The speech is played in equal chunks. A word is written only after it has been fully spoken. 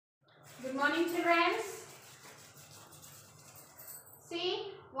morning, children.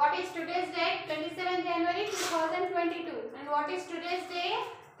 See, what is today's date? 27 January 2022. And what is today's day?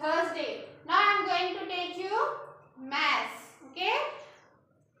 Thursday. Now I am going to take you maths. Okay?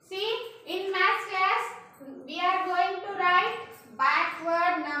 See, in maths class, we are going to write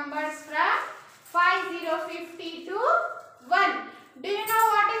backward numbers from 5050 to 1. Do you know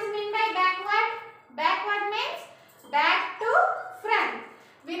what is meant by backward? Backward means back to front.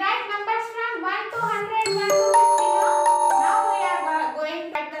 We write numbers from 1 to 100, 1 to 50. Now we are going to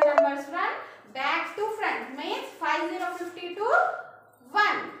write the numbers from back to front. Means 5050 to 1.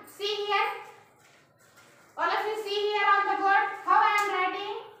 See here. All of you see here on the board how I am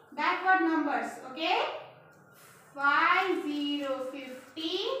writing backward numbers. Okay.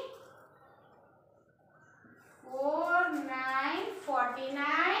 5050. 4949,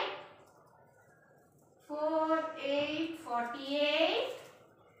 4848,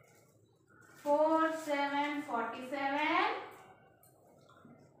 4747,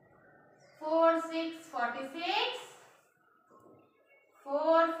 4646,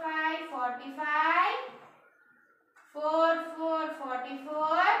 4545,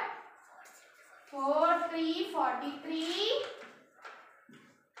 4444, 4343,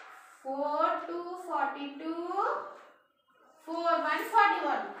 4242,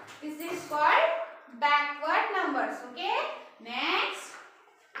 4141. This is called backward numbers. Okay. Next,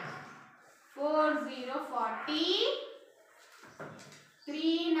 4040,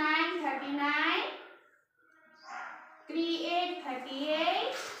 3939,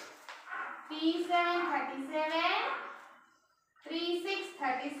 3838, 3737,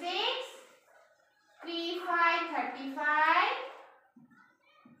 3636, 3535,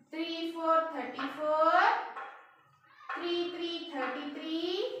 3434,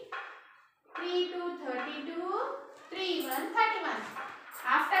 3333, 3232, 3131.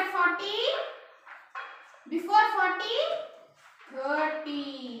 After 40, before 40,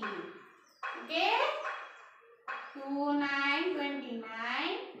 30. Okay?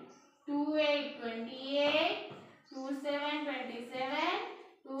 2929, 2828, 2727,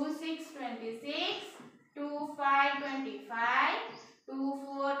 2626, 2525,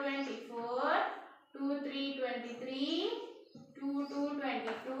 2424, 2323,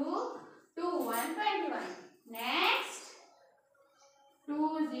 2222, 2121. Next,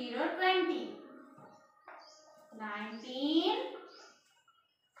 2020, 19,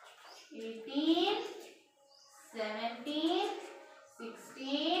 18, 17,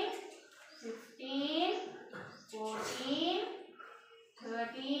 16, 15, 14,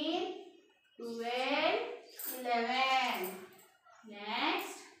 13, 12, 11.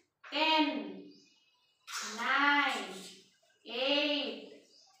 Next, 10, 9, 8,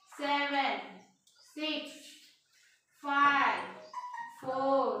 7, 6, 5,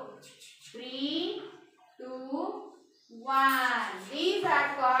 4, 3, 2, 1. These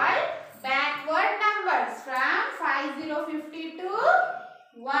are called backward numbers from 5050 to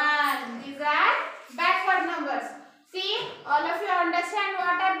 1. These are backward numbers. See, all of you understand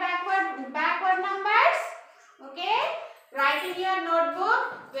what are backward numbers? Okay? Write in your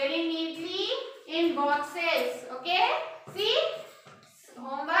notebook very neatly in boxes. Okay? See,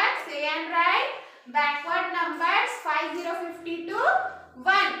 homework, say and write backward numbers 5050 to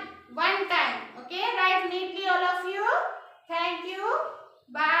 1.